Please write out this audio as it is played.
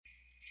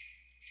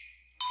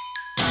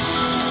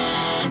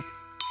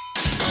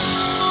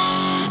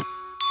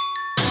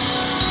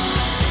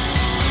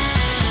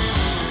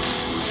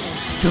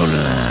Come on,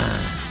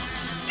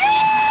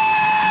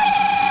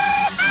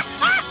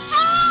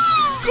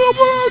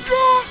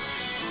 John!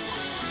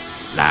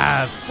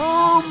 Live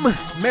from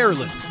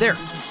Maryland.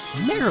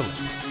 Maryland.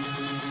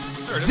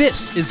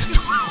 This is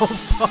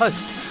 12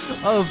 Pods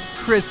of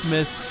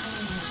Christmas,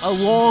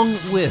 along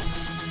with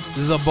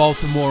the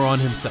Baltimore on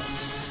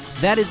himself.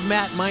 That is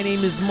Matt. My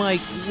name is Mike.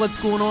 What's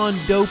going on,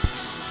 Dopey?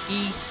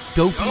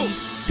 You're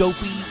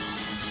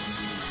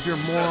a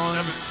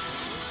moron.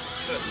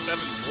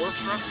 Seven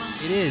Dwarfs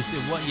reference? It is.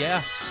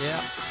 Yeah.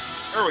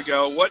 There we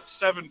go. What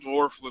Seven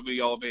Dwarf would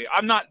we all be?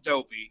 I'm not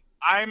Dopey.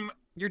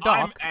 You're Doc.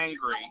 I'm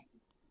angry.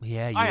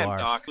 Yeah, you I are. am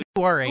Doc. You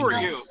are angry. Who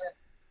are you?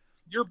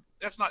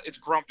 It's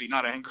grumpy,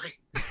 not angry.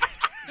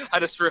 I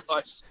just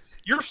realized.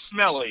 You're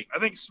smelly. I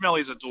think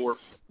smelly's a dwarf.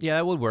 Yeah,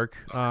 that would work.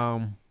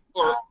 Or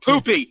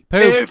poopy.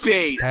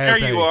 Poopy. There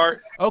you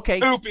are. Okay.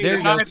 Poopy, there the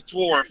you go. ninth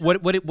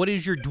dwarf. What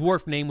is your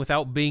dwarf name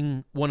without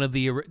being one of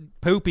the...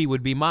 Poopy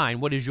would be mine.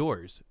 What is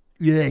yours?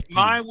 Yucky.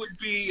 Mine would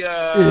be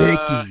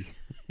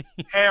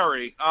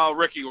Harry. Oh,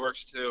 Ricky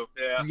works too.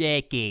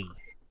 Yeah. Yucky.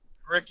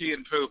 Ricky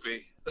and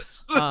Poopy.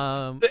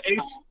 The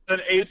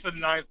eighth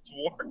and ninth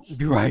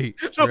dwarf. Right.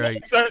 So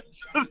Right.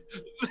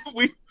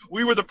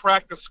 We were the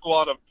practice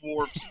squad of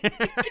dwarves.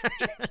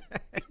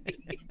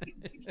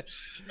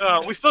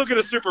 We still get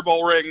a Super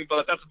Bowl ring,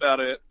 but that's about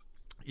it.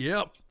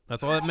 Yep.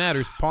 That's all that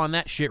matters. Pawn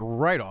that shit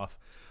right off.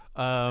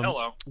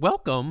 Hello.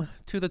 Welcome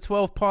to the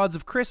 12 Pods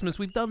of Christmas.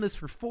 We've done this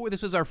for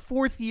this is our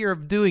fourth year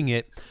of doing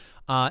it.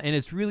 And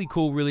it's really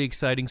cool, really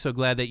exciting. So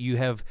glad that you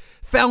have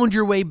found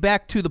your way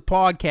back to the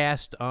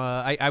podcast.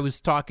 I was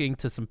talking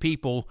to some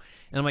people,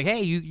 and I'm like,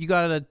 hey, you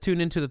got to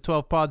tune into the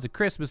 12 Pods of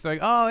Christmas. They're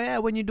like, oh, yeah,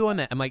 when you doing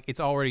that? I'm like, it's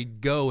already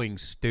going,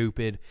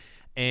 stupid.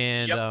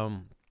 And Yep.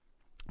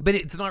 but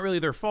it's not really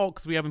their fault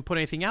because we haven't put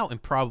anything out in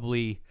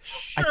probably,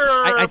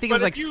 Sure, I think it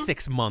was but like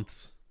 6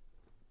 months.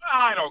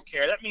 I don't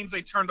care. That means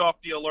they turned off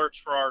the alerts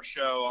for our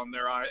show on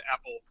their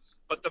Apple.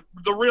 But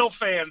the real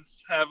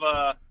fans have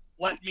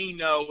let me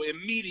know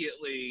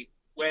immediately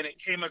when it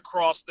came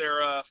across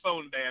their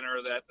phone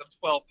banner that the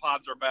 12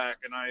 pods are back,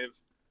 and I have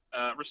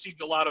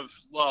received a lot of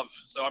love.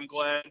 So I'm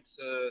glad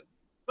to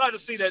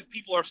see that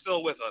people are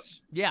still with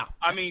us. Yeah.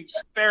 I mean,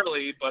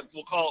 barely, but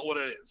we'll call it what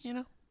it is. You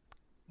know,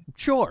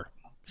 sure,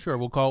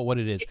 we'll call it what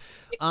it is.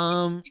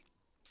 Boy,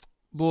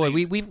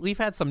 we've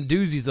had some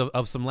doozies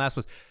of some last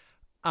ones.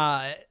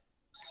 I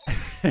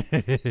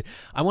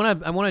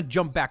want to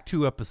jump back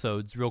 2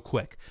 episodes real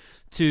quick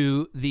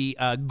to the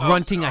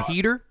grunting a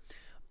heater,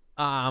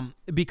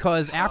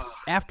 because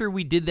after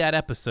we did that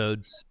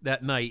episode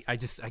that night, I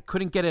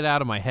couldn't get it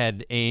out of my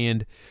head,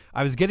 and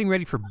I was getting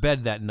ready for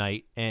bed that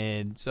night,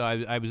 and so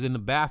I was in the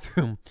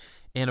bathroom,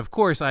 and of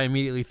course I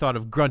immediately thought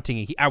of grunting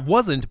a heater. I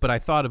wasn't, but I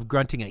thought of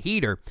grunting a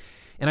heater,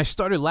 and I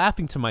started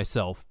laughing to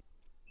myself,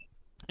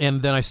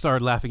 and then I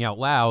started laughing out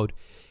loud,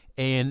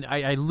 and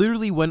I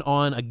literally went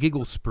on a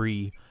giggle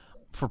spree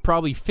for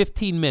probably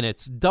 15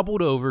 minutes,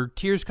 doubled over,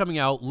 tears coming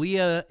out.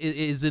 Leah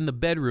is in the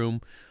bedroom.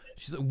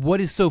 She's like,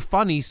 what is so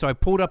funny? So I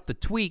pulled up the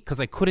tweet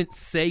because I couldn't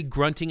say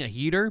grunting a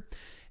heater,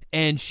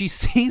 and she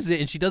sees it,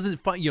 and she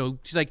doesn't find,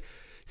 she's like,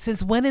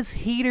 since when has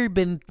heater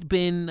been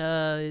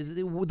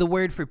the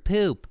word for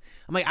poop?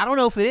 I'm like, I don't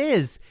know if it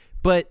is,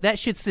 but that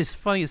shit's just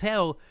funny as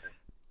hell.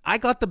 I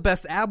got the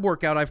best ab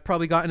workout I've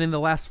probably gotten in the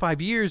last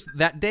 5 years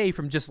that day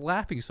from just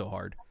laughing so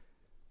hard.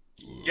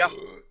 Yeah.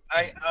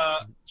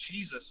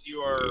 Jesus, you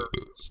are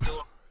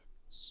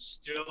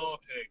still a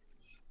pig.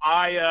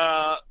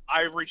 I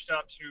reached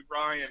out to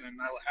Brian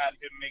and I had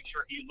him make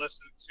sure he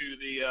listened to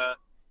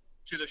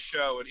the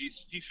show, and he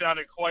found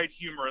it quite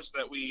humorous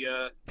that we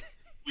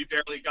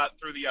barely got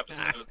through the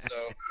episode.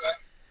 So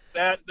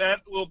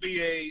that will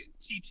be a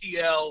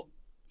TTL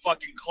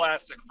fucking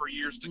classic for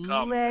years to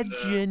come.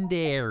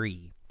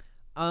 Legendary.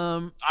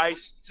 To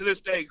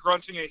this day,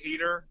 grunting a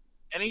heater.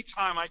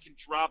 Anytime I can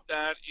drop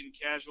that in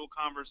casual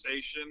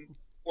conversation,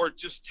 or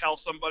just tell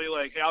somebody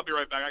like, "Hey, I'll be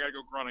right back. I gotta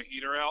go grunt a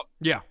heater out."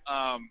 Yeah.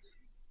 I'm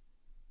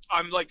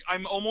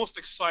almost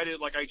excited,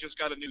 like I just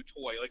got a new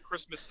toy. Like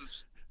Christmas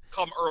has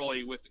come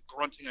early with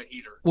grunting a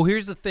heater. Well,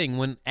 here's the thing: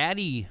 when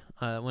Addie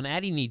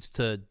needs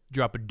to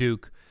drop a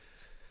duke,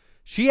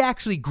 she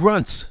actually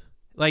grunts.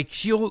 Like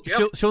she'll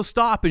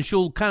stop and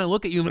she'll kind of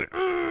look at you and like,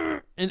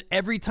 "Ugh," and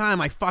every time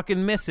I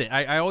fucking miss it.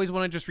 I always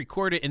want to just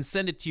record it and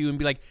send it to you and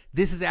be like,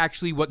 this is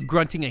actually what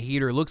grunting a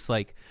heater looks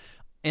like.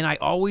 And I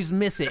always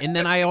miss it. And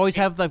then I always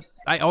have the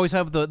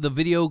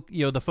video,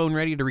 the phone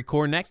ready to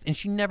record next, and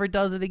she never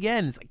does it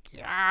again. It's like,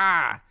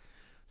 yeah.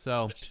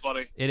 So it's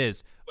funny. It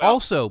is. Well,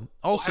 also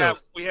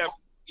we have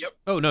yep.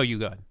 Oh no, you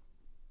go ahead.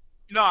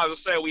 No, I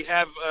was saying we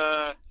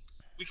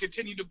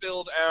continue to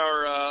build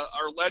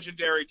our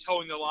legendary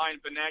Towing the Line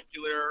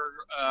vernacular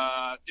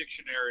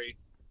dictionary,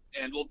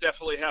 and we'll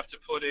definitely have to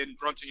put in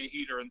grunting a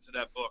heater into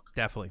that book.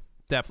 Definitely.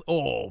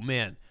 Oh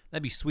man,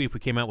 that'd be sweet if we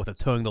came out with a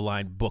Towing the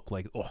Line book.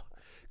 Like,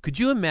 could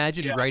you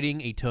imagine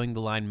writing a Towing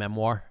the Line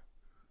memoir?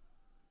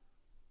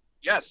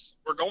 Yes,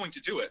 we're going to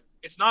do it.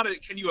 It's not a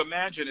can you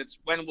imagine, it's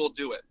when we'll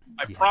do it.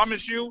 I Yes.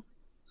 promise you,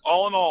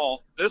 all in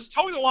all, this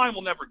Towing the Line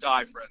will never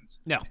die, friends.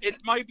 No. It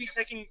might be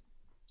taking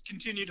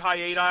continued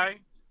hiatus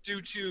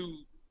due to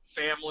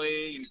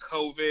family and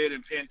COVID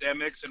and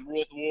pandemics and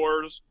world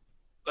wars,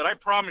 but I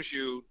promise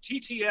you,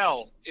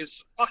 TTL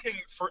is fucking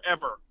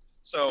forever.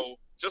 So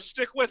just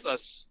stick with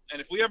us,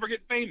 and if we ever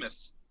get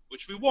famous,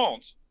 which we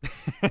won't,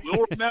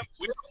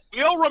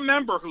 we'll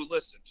remember who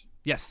listened.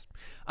 Yes.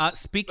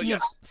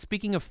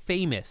 Speaking of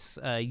famous,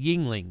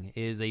 Yingling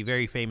is a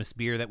very famous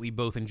beer that we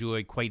both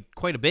enjoy quite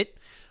a bit.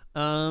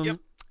 Yep.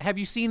 Have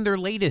you seen their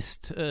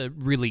latest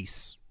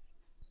release?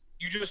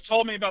 You just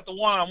told me about the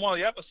one on one of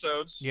the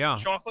episodes. Yeah.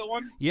 The chocolate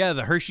one? Yeah,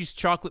 the Hershey's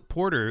Chocolate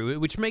Porter,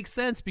 which makes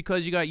sense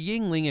because you got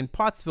Yingling in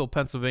Pottsville,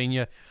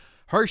 Pennsylvania.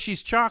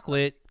 Hershey's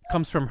Chocolate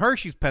comes from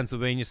Hershey's,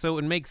 Pennsylvania, so it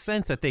would make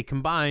sense that they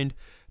combined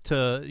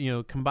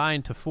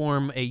to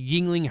form a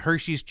Yingling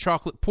Hershey's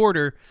Chocolate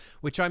Porter,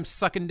 which I'm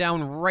sucking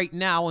down right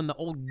now in the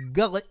old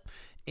gullet,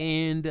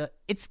 and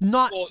it's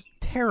not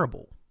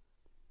terrible.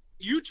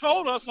 You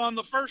told us on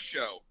the first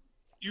show.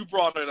 You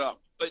brought it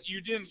up, but you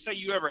didn't say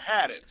you ever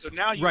had it. So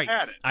now you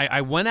had it.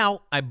 I went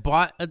out. I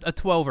bought a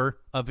 12er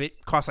of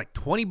it. Cost like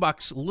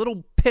 $20. A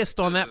little pissed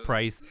on that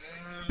price,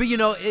 but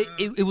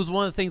it was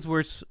one of the things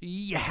where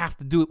you have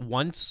to do it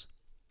once.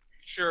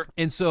 Sure.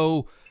 And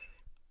so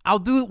I'll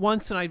do it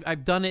once, and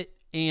I've done it,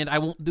 and I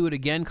won't do it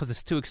again because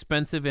it's too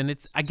expensive. And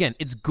it's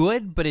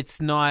good, but it's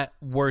not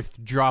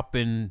worth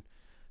dropping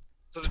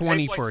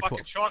 $20 for a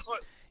 12.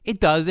 Chocolate? It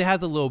does. It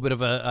has a little bit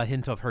of a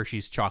hint of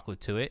Hershey's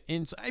chocolate to it.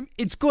 And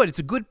it's good. It's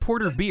a good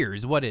porter beer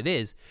is what it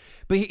is.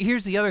 But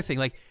here's the other thing.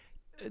 Like,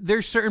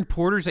 there's certain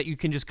porters that you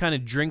can just kind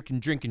of drink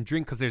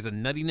because there's a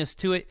nuttiness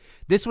to it.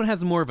 This one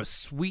has more of a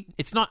sweet.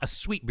 It's not a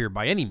sweet beer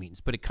by any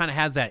means, but it kind of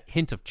has that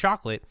hint of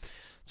chocolate.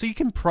 So you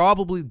can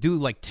probably do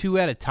like 2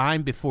 at a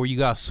time before you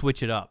got to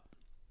switch it up.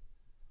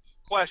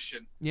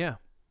 Question. Yeah.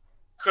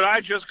 Could I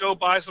just go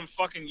buy some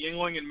fucking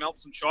Yingling and melt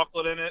some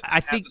chocolate in it? I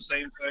think the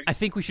same thing. I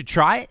think we should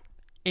try it.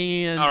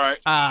 And all right.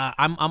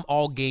 I'm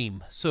all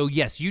game. So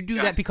yes, you do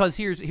that because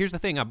here's the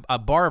thing: a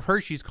bar of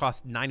Hershey's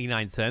costs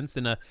 99 cents,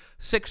 and a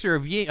sixer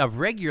of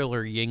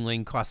regular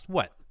Yingling costs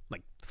what,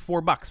 like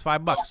 $4,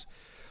 $5.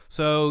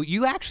 So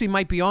you actually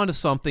might be onto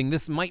something.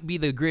 This might be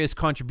the greatest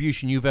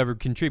contribution you've ever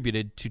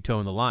contributed to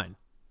Towing the Line.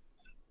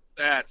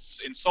 That's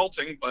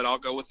insulting, but I'll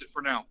go with it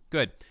for now.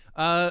 Good.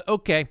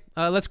 Okay.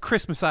 Let's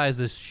Christmasize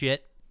this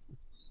shit.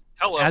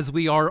 Hello. As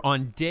we are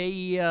on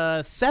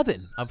day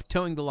 7 of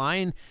Towing the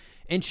Line.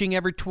 Inching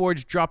ever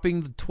towards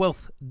dropping the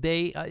 12th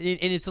day. And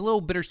it's a little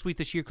bittersweet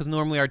this year because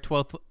normally our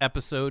 12th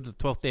episode, the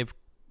 12th day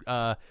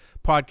of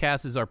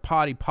podcast is our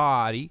potty.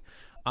 Potty!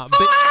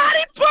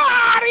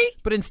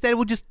 But instead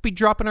we'll just be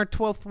dropping our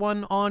 12th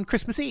one on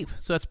Christmas Eve.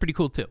 So that's pretty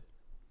cool too.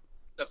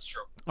 That's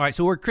true. All right,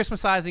 so we're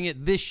Christmasizing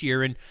it this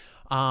year. And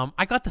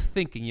I got to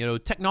thinking,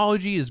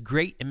 technology is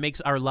great. It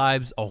makes our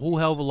lives a whole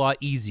hell of a lot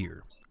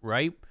easier,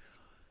 right?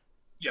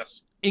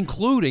 Yes.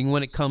 Including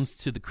when it comes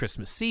to the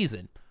Christmas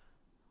season.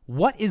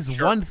 What is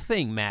one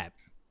thing, Matt,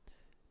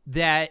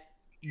 that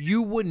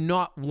you would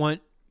not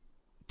want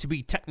to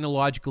be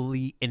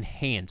technologically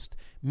enhanced?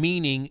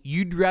 Meaning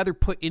you'd rather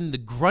put in the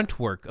grunt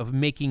work of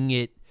making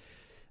it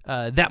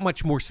that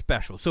much more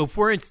special. So,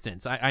 for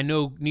instance, I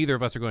know neither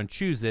of us are going to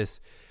choose this.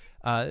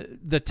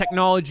 The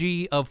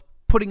technology of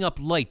putting up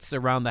lights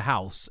around the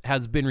house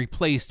has been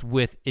replaced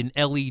with an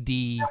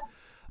LED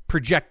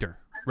projector,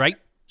 right?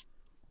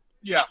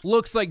 Yeah.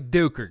 Looks like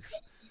dukers.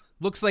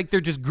 Looks like they're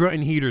just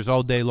grunting heaters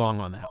all day long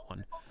on that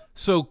one.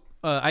 So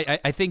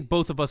I think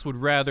both of us would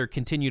rather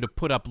continue to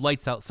put up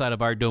lights outside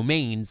of our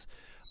domains.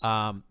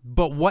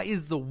 But what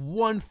is the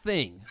one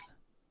thing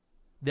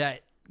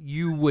that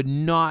you would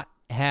not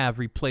have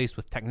replaced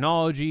with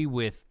technology,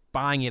 with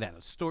buying it at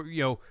a store?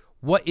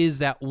 What is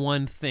that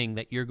one thing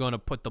that you're going to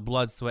put the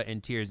blood, sweat,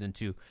 and tears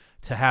into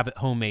to have it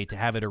homemade, to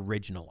have it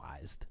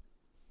originalized?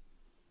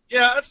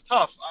 Yeah, that's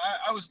tough.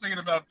 I was thinking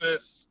about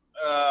this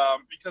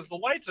because the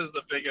lights is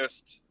the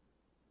biggest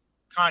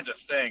kind of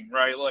thing,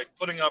 right? Like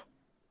putting up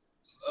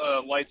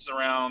lights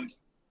around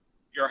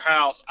your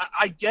house.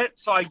 I get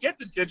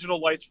the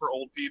digital lights for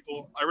old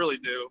people. I really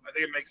do. I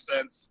think it makes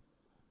sense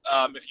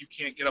if you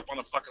can't get up on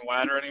a fucking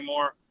ladder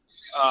anymore.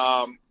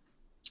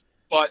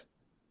 But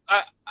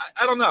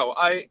I don't know.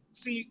 I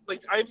see,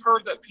 like, I've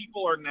heard that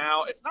people are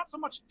now, it's not so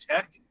much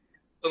tech,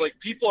 but like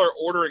people are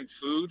ordering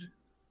food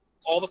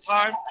all the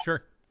time.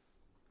 Sure.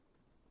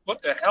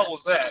 What the hell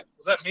was that?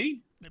 Was that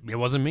me? It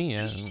wasn't me.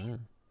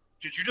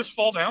 Did you just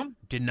fall down?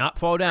 Did not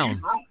fall down.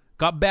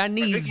 Got bad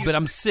knees, but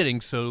I'm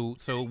sitting, so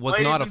it was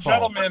not a fall.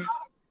 Ladies and gentlemen,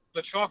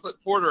 the chocolate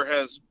porter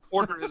has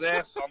portered his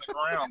ass on the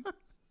ground.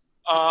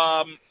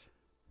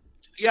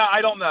 Yeah,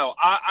 I don't know.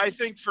 I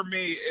think for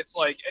me, it's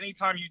like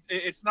anytime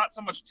it's not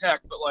so much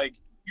tech, but like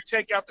you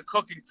take out the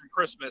cooking from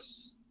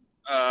Christmas,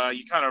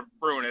 you kind of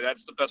ruin it.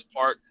 That's the best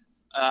part.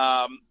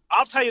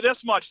 I'll tell you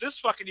this much: this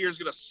fucking year is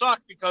gonna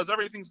suck because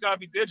everything's gotta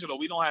be digital.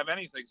 We don't have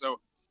anything, so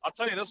I'll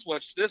tell you this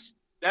much: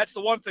 that's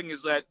the one thing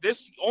is that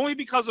this only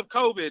because of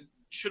COVID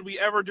should we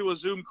ever do a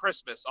Zoom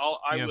Christmas.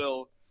 I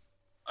will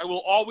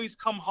always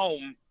come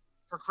home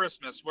for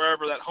Christmas,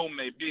 wherever that home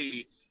may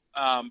be.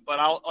 But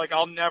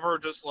I'll never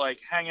just like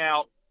hang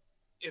out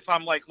if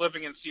I'm like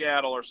living in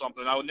Seattle or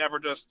something. I would never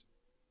just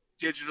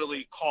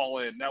digitally call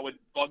in. That would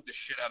bug the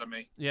shit out of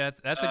me. Yeah,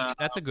 that's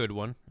a good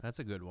one. That's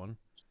a good one.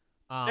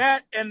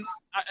 That and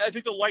I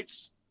think the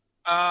lights.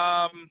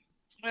 Well,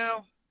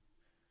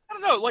 I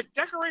don't know. Like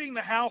decorating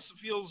the house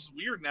feels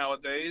weird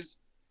nowadays.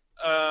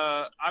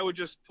 I would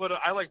just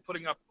I like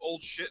putting up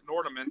old shit and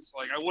ornaments.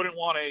 Like I wouldn't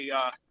want a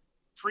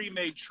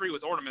pre-made tree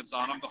with ornaments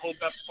on them. The whole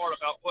best part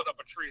about putting up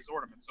a tree is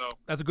ornaments. So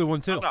that's a good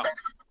one too. I don't know.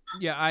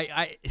 Yeah,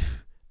 I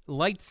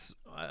lights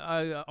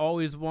I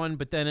always won,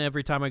 but then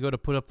every time I go to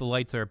put up the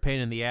lights, they're a pain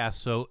in the ass.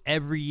 So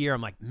every year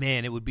I'm like,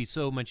 man, it would be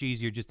so much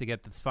easier just to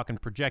get this fucking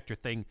projector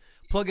thing,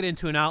 plug it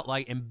into an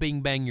outlight, and bing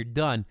bang, you're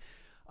done.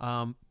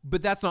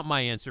 But that's not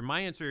my answer.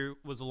 My answer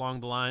was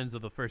along the lines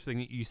of the first thing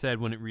that you said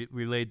when it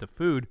relayed to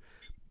food.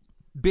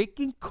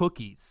 Baking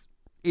cookies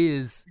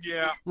is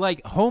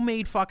like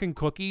homemade fucking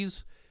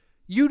cookies.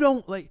 You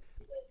don't like.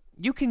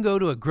 You can go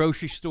to a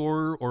grocery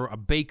store or a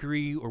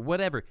bakery or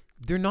whatever.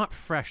 They're not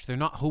fresh. They're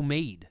not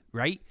homemade,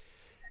 right?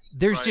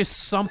 There's just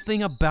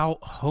something about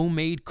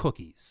homemade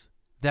cookies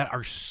that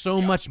are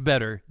so much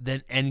better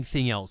than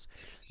anything else.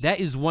 That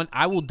is one.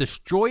 I will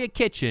destroy a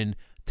kitchen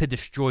to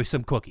destroy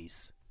some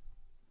cookies.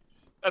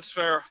 That's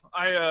fair.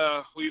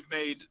 We've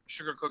made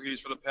sugar cookies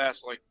for the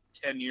past like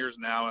 10 years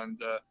now,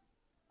 and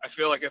I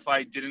feel like if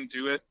I didn't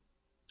do it,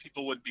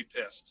 people would be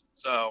pissed.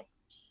 So,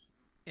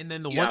 and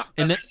then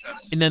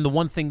the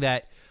one thing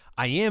that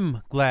I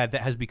am glad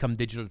that has become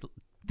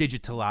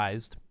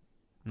digitalized,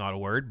 not a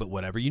word, but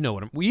whatever. You know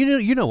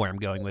where I'm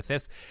going with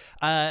this.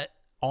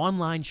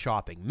 Online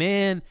shopping,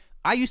 man.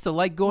 I used to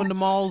like going to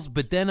malls,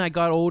 but then I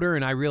got older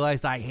and I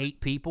realized I hate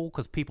people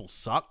because people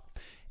suck.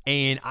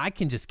 And I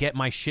can just get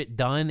my shit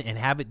done and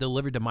have it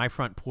delivered to my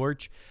front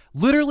porch.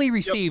 Literally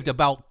received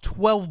about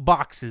 12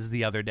 boxes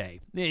the other day.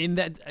 And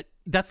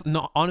that's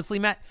not, honestly,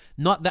 Matt,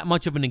 not that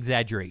much of an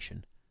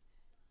exaggeration.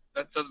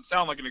 That doesn't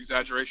sound like an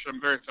exaggeration. I'm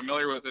very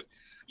familiar with it.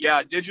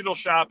 Yeah, digital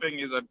shopping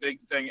is a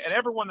big thing. And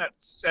everyone that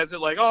says it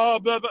like, oh,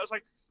 blah, blah, it's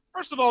like,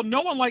 first of all,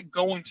 no one likes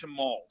going to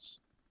malls.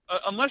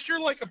 Unless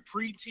you're like a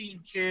preteen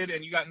kid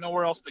and you got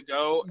nowhere else to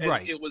go.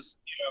 And it was,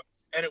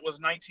 and it was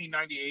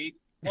 1998.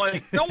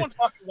 Like, no one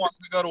fucking wants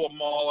to go to a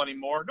mall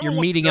anymore. You're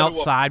meeting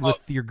outside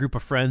with your group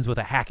of friends with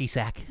a hacky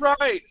sack.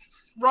 Right,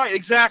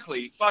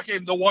 exactly.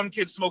 Fucking the one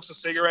kid smokes a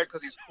cigarette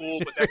because he's cool,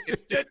 but that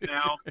kid's dead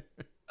now.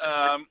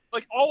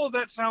 Like, all of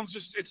that sounds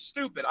it's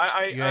stupid.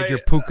 You had your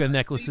puka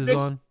necklaces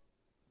on?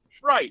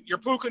 Right, your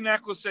puka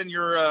necklace and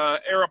your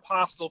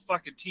Aeropostale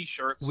fucking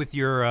T-shirts. With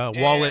your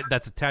wallet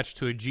that's attached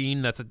to a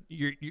jean.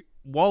 Your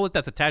wallet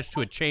that's attached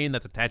to a chain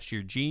that's attached to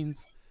your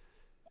jeans.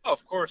 Oh,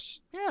 of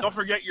course. Yeah. Don't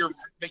forget your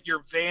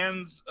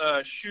Vans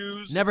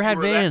shoes. Never had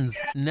Vans.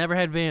 Never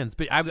had Vans.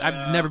 But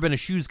I've never been a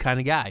shoes kind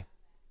of guy.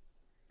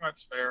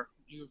 That's fair.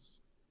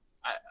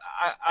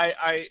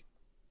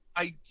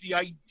 The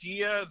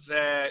idea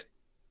that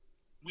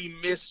we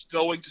miss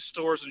going to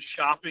stores and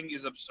shopping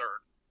is absurd.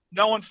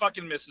 No one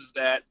fucking misses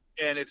that,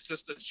 and it's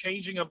just a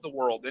changing of the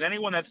world. And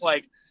anyone that's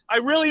like, I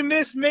really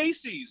miss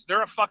Macy's,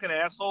 they're a fucking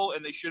asshole,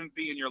 and they shouldn't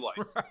be in your life.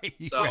 Right.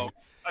 So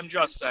I'm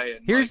just saying.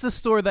 Here's the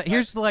store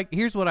here's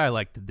what I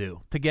like to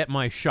do to get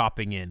my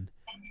shopping in.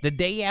 The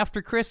day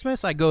after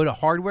Christmas, I go to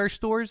hardware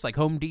stores like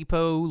Home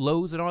Depot,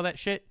 Lowe's, and all that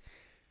shit.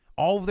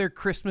 All of their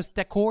Christmas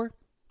decor,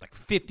 like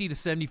 50 to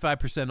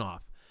 75%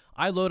 off.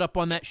 I load up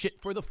on that shit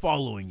for the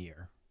following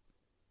year.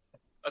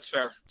 That's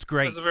fair. It's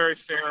great. That's a very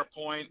fair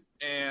point,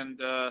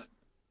 and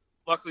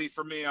luckily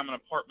for me, I'm an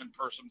apartment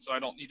person, so I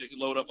don't need to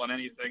load up on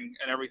anything,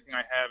 and everything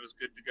I have is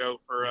good to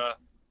go for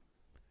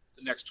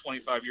the next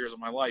 25 years of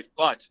my life.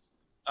 But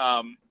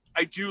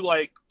I do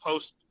like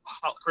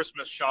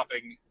post-Christmas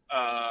shopping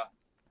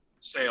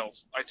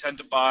sales. I tend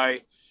to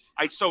buy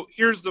so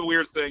here's the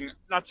weird thing,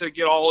 not to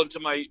get all into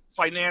my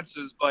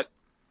finances, but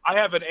I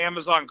have an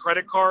Amazon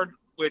credit card,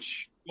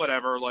 which,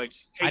 whatever, like...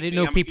 I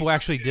didn't know people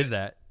actually did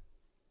that.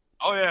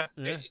 Oh, yeah.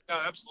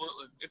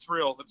 Absolutely. It's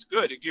real. It's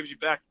good. It gives you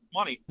back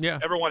money. Yeah.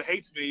 Everyone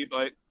hates me,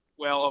 but,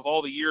 well, of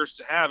all the years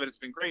to have it, it's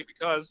been great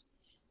because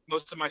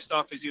most of my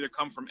stuff has either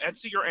come from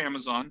Etsy or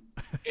Amazon,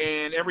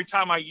 and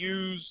anytime I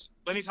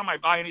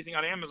buy anything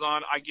on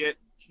Amazon, I get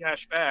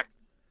cash back.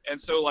 And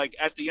so, like,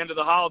 at the end of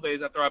the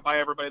holidays, after I buy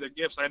everybody their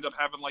gifts, I end up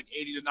having, like,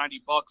 $80 to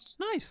 $90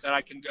 nice. That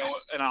I can go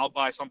and I'll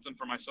buy something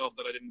for myself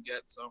that I didn't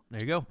get. So there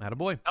you go.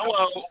 Attaboy.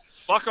 Hello.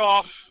 Fuck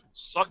off.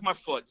 Suck my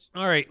foot.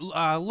 All right.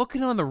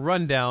 Looking on the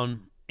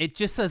rundown, it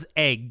just says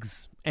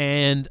eggs,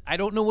 and I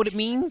don't know what it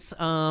means,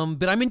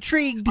 but I'm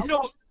intrigued.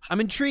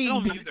 I'm intrigued.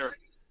 I don't either.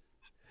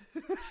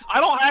 I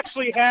don't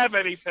actually have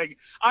anything.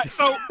 You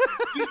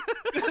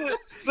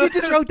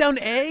just wrote down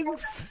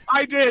eggs?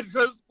 I did,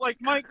 because, like,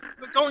 Mike,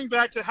 going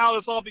back to how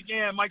this all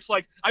began, Mike's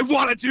like, I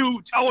want to do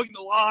Towing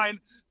the Line,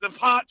 the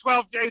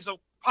 12 days of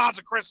Pods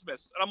of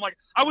Christmas. And I'm like,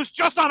 I was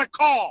just on a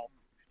call.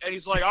 And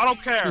he's like, I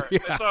don't care. Yeah.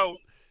 And so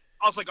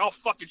I was like, I'll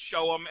fucking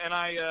show him. And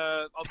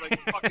I was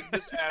like, fucking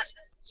this ass.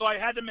 So I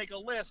had to make a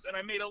list, and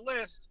I made a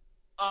list,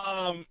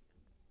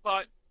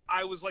 but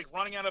I was, like,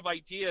 running out of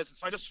ideas, and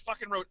so I just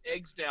fucking wrote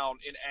eggs down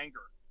in anger.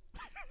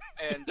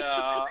 And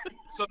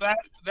so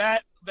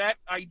that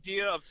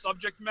idea of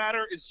subject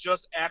matter is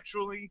just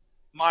actually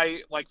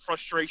my like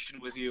frustration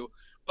with you.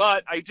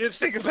 But I did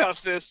think about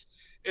this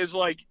is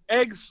like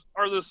eggs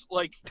are this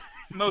like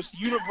most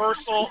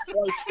universal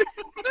like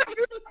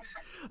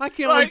I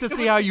can't wait to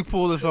see how you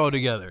pull this all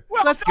together.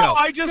 well, Let's no, go.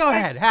 I just Go think,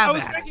 ahead. Have I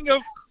was at it. thinking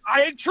of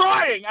I am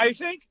trying. I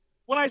think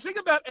when I think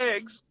about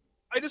eggs,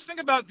 I just think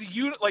about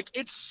like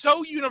it's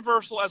so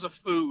universal as a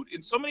food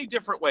in so many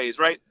different ways,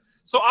 right?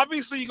 So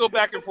obviously you go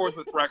back and forth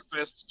with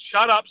breakfast.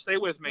 Shut up, stay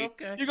with me.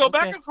 Okay, You go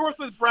back okay. and forth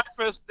with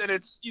breakfast, and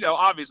it's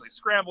obviously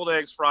scrambled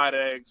eggs, fried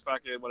eggs,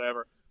 fucking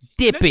whatever.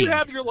 Dipping. And then you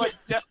have your like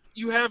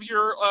you have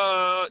your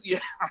yeah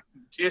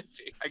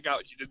dipping. I got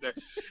what you did there.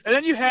 And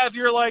then you have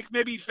your like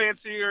maybe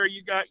fancier.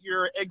 You got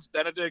your eggs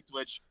Benedict,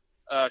 which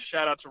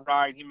shout out to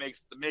Ryan. He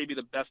makes maybe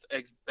the best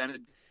eggs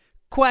Benedict.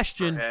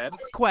 Question.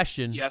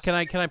 Yes. Can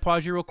I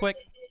pause you real quick?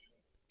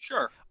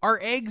 Sure. Are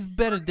eggs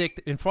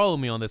Benedict, and follow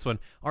me on this one,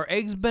 are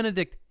eggs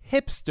Benedict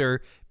hipster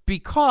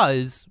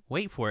because,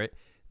 wait for it,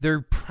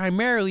 they're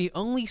primarily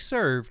only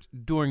served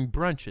during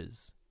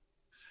brunches?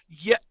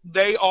 Yeah,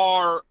 they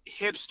are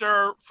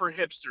hipster for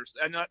hipsters.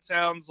 And that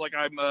sounds like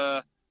I'm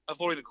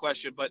avoiding the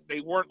question, but they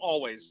weren't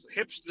always.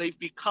 They've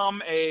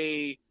become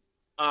a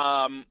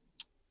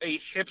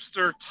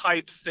hipster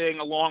type thing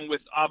along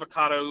with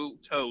avocado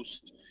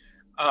toast.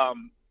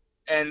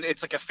 And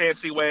it's like a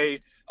fancy way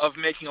of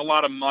making a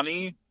lot of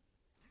money.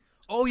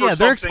 Oh yeah,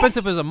 they're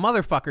expensive as a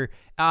motherfucker.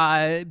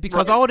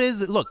 Because Right.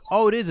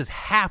 all it is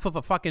half of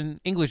a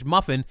fucking English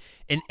muffin,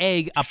 an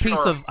egg, a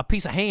piece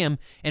of ham,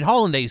 and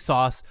hollandaise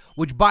sauce,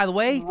 which by the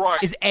way Right.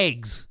 is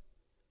eggs.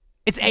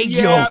 It's egg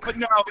Yeah, yolk. but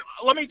no,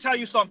 let me tell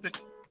you something.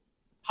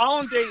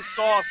 Hollandaise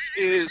sauce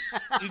is.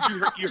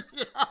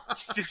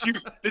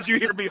 Did you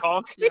hear me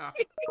honk? Yeah.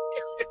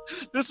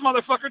 This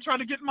motherfucker tried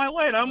to get in my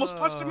lane. I almost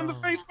punched him in the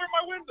face through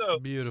my window.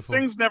 Beautiful.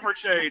 Things never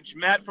change.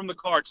 Matt from the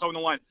car towing the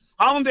line.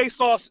 Hollandaise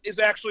sauce is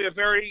actually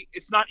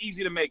it's not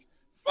easy to make.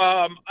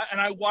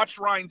 And I watched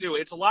Ryan do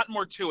it. It's a lot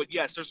more to it.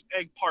 Yes, there's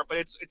egg part, but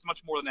it's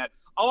much more than that.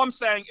 All I'm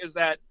saying is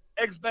that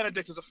eggs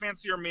Benedict is a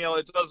fancier meal.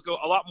 It does go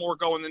a lot more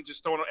going than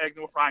just throwing an egg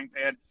into a frying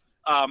pan.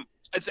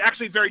 It's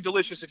actually very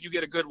delicious if you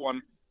get a good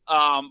one.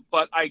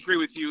 But I agree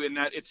with you in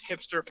that it's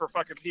hipster for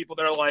fucking people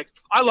that are like,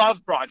 I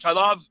love brunch. I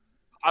love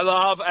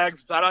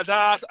eggs.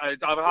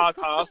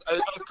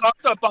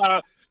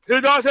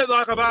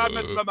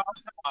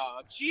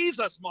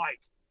 Jesus, Mike.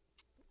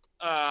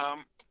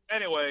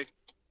 Anyway,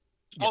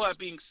 all that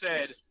being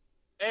said,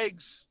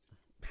 eggs.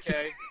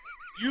 Okay,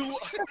 you.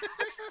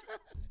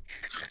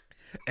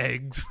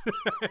 Eggs.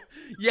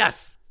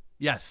 Yes.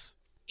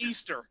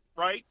 Easter,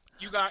 right?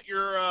 You got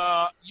your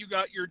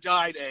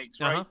dyed eggs,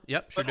 right? Uh-huh.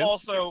 Yep, sure But do.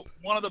 also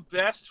one of the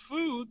best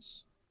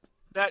foods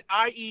that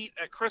I eat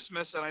at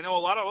Christmas, and I know a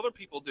lot of other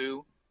people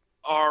do,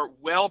 are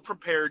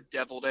well-prepared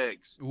deviled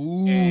eggs.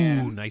 Ooh,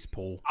 And nice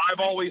pull. I've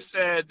always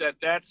said that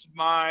that's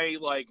my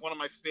one of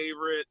my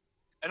favorite,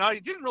 and I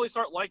didn't really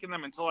start liking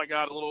them until I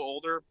got a little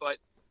older, but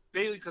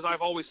mainly because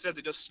I've always said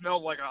they just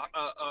smelled like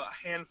a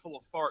handful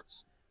of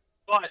farts.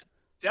 But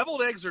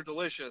deviled eggs are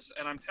delicious,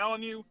 and I'm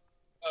telling you,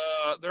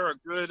 they're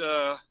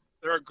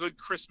a good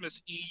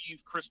Christmas Eve,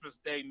 Christmas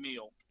Day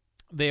meal.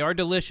 They are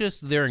delicious.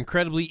 They're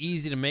incredibly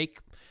easy to make.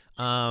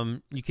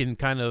 You can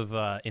kind of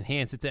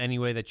enhance it to any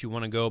way that you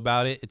want to go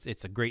about it.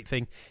 It's a great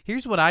thing.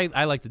 Here's what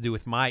I like to do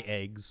with my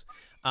eggs.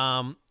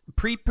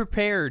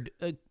 Pre-prepared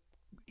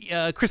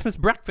Christmas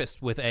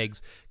breakfast with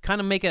eggs.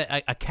 Kind of make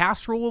a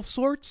casserole of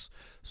sorts.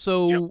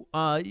 So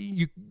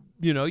you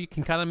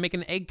can kind of make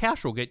an egg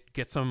casserole.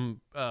 Get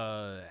some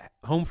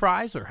home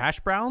fries or hash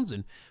browns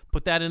and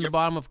put that in the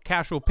bottom of a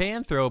casserole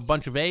pan. Throw a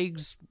bunch of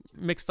eggs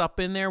mixed up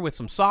in there with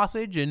some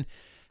sausage. And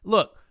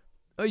look,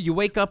 you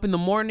wake up in the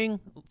morning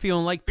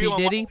feeling like P.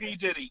 Diddy. Like P.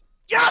 Diddy.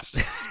 Yes!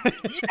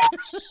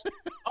 Yes!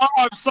 Oh,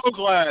 I'm so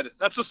glad.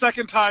 That's the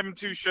second time in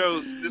 2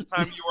 shows. This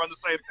time you were on the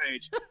same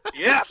page.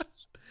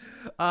 Yes!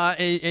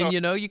 And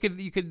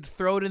you could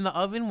throw it in the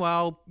oven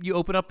while you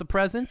open up the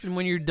presents, and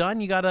when you're done,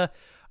 you got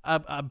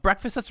a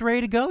breakfast that's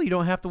ready to go. You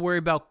don't have to worry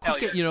about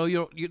cooking.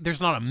 Yeah.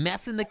 There's not a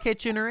mess in the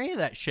kitchen or any of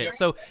that shit.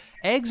 So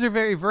eggs are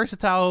very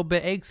versatile,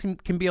 but eggs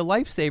can be a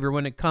lifesaver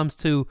when it comes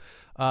to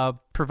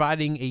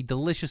providing a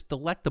delicious,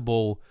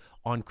 delectable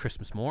on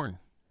Christmas morn.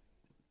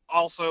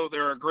 Also,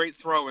 they're a great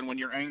throw-in when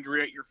you're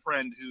angry at your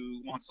friend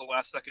who wants to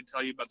last second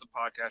tell you about the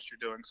podcast you're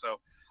doing. So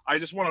I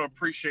just want to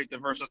appreciate the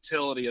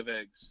versatility of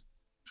eggs.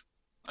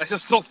 I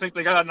just don't think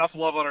they got enough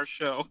love on our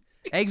show.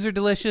 Eggs are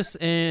delicious,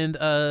 and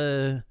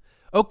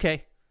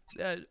okay.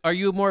 Are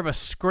you more of a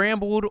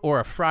scrambled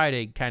or a fried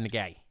egg kind of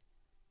guy?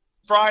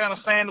 Fried on a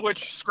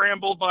sandwich,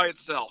 scrambled by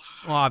itself.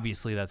 Well,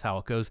 obviously, that's how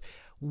it goes.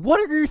 What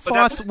are your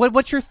thoughts?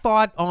 What's your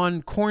thought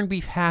on corned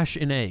beef hash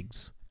and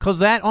eggs? Because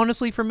that,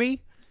 honestly, for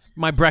me,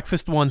 my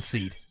breakfast 1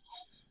 seed.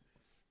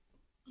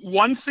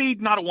 1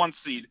 seed, not a 1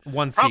 seed.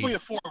 1 seed. Probably a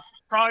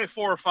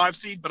 4 or 5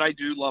 seed, but I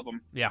do love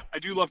them. Yeah. I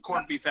do love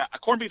corned beef hash.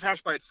 Corned beef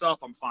hash by itself,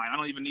 I'm fine. I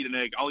don't even need an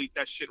egg. I'll eat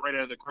that shit right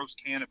out of the gross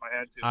can if I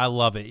had to. I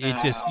love it. You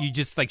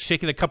just like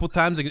shake it a couple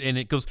times and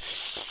it goes.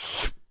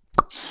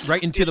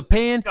 right into the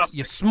pan. disgusting.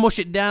 You smush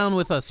it down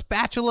with a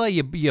spatula.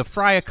 You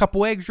fry a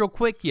couple eggs real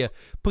quick. You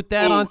put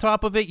that on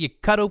top of it. You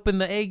cut open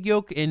the egg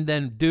yolk, and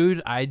then,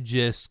 dude, I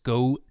just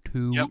go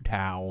to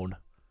town.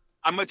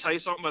 I'm gonna tell you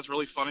something that's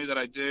really funny that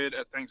I did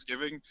at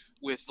Thanksgiving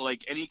with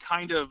like any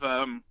kind of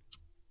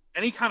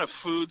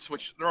foods,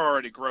 which they're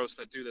already gross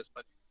that do this,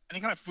 but any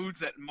kind of foods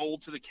that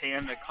mold to the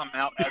can that come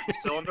out as a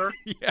cylinder.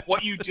 Yeah.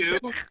 What you do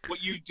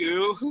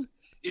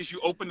is you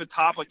open the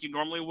top like you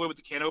normally would with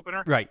the can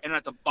opener, right? And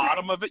at the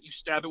bottom of it, you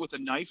stab it with a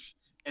knife,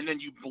 and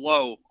then you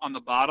blow on the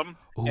bottom,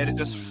 and it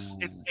just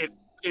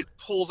it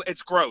pulls.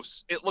 It's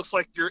gross. It looks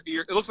like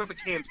it looks like the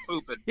can's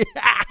pooping.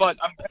 But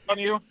I'm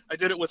telling you, I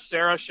did it with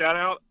Sarah. Shout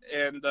out,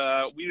 and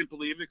we didn't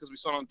believe it because we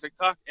saw it on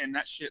TikTok, and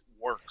that shit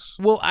works.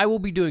 Well, I will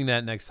be doing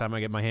that next time I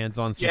get my hands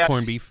on some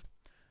corned beef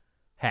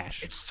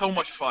hash. It's so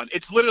much fun.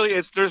 It's literally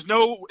it's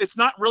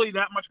not really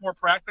that much more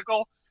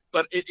practical,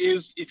 but it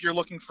is if you're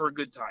looking for a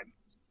good time.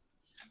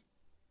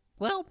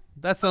 Well,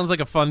 that sounds like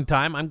a fun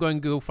time. I'm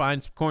going to go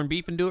find some corned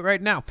beef and do it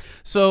right now.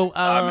 So,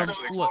 I'm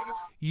actually excited. look,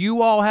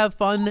 you all have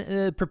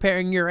fun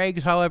preparing your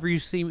eggs however you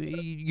seem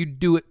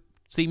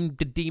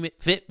to deem it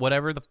fit,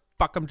 whatever the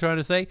fuck I'm trying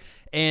to say.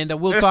 And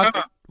we'll talk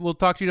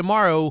to you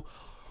tomorrow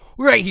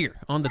right here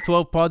on the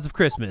 12 Pods of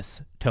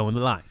Christmas, Towing the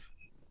Line.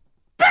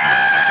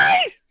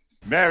 Bye!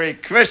 Merry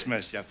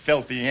Christmas, you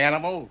filthy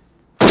animal.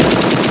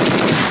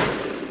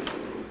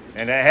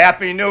 And a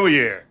Happy New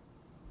Year.